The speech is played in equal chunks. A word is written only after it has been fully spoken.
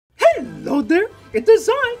Hello there, it is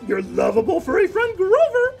I, your lovable furry friend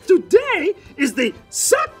Grover. Today is the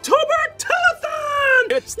Socktober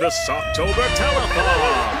Telethon! It's the Socktober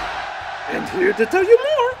Telethon! And here to tell you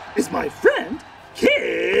more is my friend,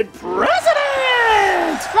 Kid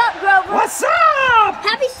President! What's up, Grover? What's up?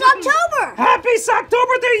 Happy Socktober! Happy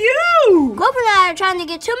Socktober to you! Grover and I are trying to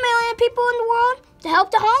get 2 million people in the world to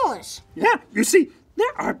help the homeless. Yeah, you see,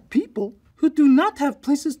 there are people who do not have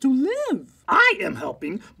places to live. I am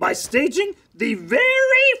helping by staging the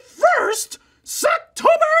very first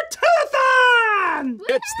Socktober Telethon!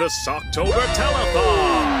 It's the Socktober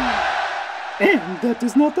Telethon! And that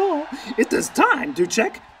is not all. It is time to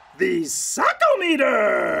check the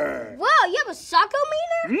Sockometer! Wow, you have a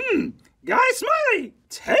Sockometer? Guy Smiley,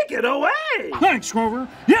 take it away! Thanks, Grover.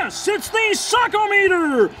 Yes, it's the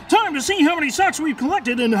Sockometer! Time to see how many socks we've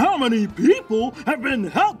collected and how many people have been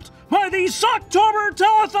helped by the Socktober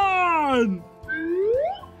Telethon!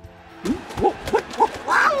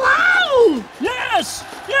 Wow! Yes!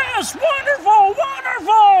 Yes! Wonderful!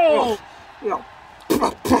 Wonderful!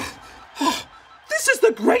 This is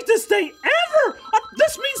the greatest day ever!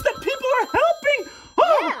 This means that people are helping!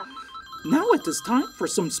 Yeah. Now it is time for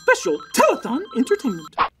some special telethon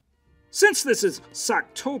entertainment. Since this is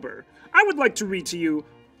Socktober, I would like to read to you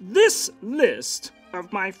this list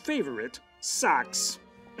of my favorite socks.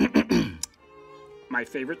 My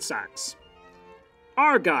favorite socks.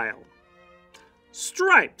 Argyle.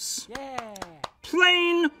 Stripes. Yeah.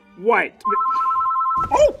 Plain white.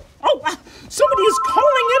 Somebody is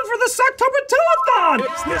calling in for the Socktober Telethon!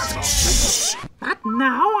 It's the Socktober. But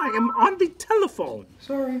now I am on the telephone.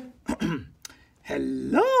 Sorry.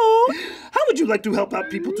 Hello? How would you like to help out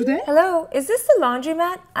people today? Hello, is this the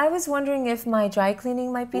laundromat? I was wondering if my dry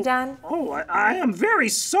cleaning might be done. I am very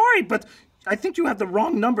sorry, but I think you have the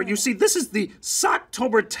wrong number. You see, this is the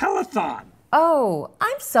Socktober Telethon. Oh,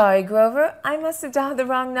 I'm sorry, Grover. I must have dialed the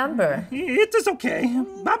wrong number. It is okay.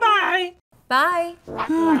 Bye-bye. Bye.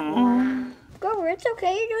 Grover, it's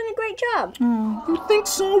okay. You're doing a great job. You think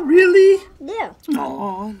so, really? Yeah.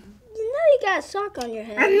 Aw. You know you got a sock on your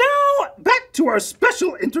head. And now, back to our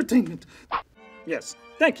special entertainment. Yes,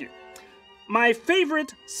 thank you. My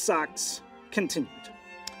favorite socks continued.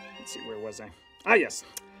 Let's see, where was I? Ah, yes.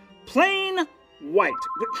 Plain white.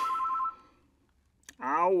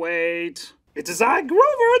 I'll wait. It is I,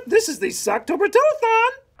 Grover. This is the Socktober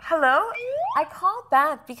Telethon. Hello? I called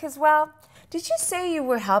back because, well, did you say you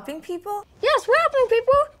were helping people? Yes, we're helping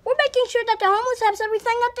people. We're making sure that the homeless have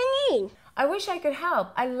everything that they need. I wish I could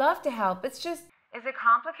help. I love to help. It's just, is it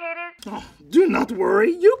complicated? Do not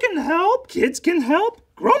worry. You can help. Kids can help.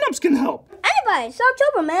 Grown-ups can help. Anybody, it's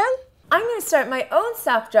October, man. I'm going to start my own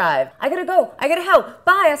sock drive. I gotta go. I gotta help.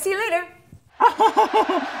 Bye. I'll see you later.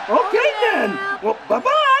 Okay, then. Well, bye-bye.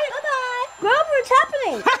 Bye-bye. Grover, it's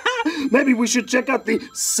happening. Maybe we should check out the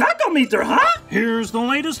Sockometer, huh? Here's the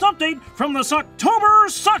latest update from the Socktober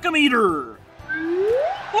Sockometer.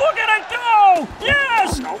 Look at it go!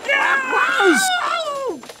 Yes!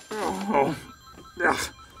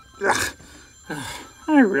 Yes!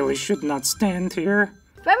 I really should not stand here.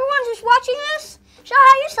 For everyone who's watching this, show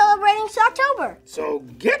how you're celebrating Socktober. So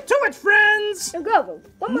get to it, friends. And Grover,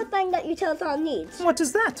 one more thing that your telethon needs. What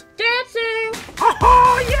is that? Dancing.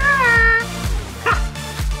 Oh, yeah!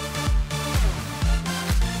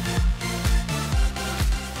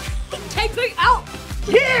 Take me out.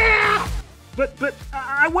 Yeah! But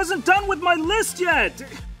I wasn't done with my list yet.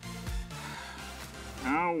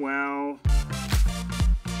 Oh, well.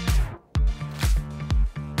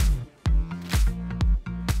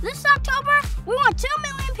 This October, we want 2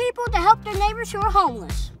 million people to help their neighbors who are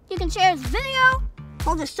homeless. You can share this video,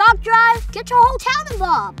 hold a sock drive, get your whole town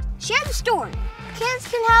involved. Share the story. Kids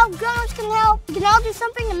can help, grown-ups can help. We can all do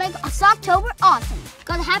something to make a Socktober awesome.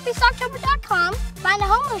 Go to happysocktober.com, find a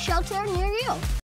homeless shelter near you.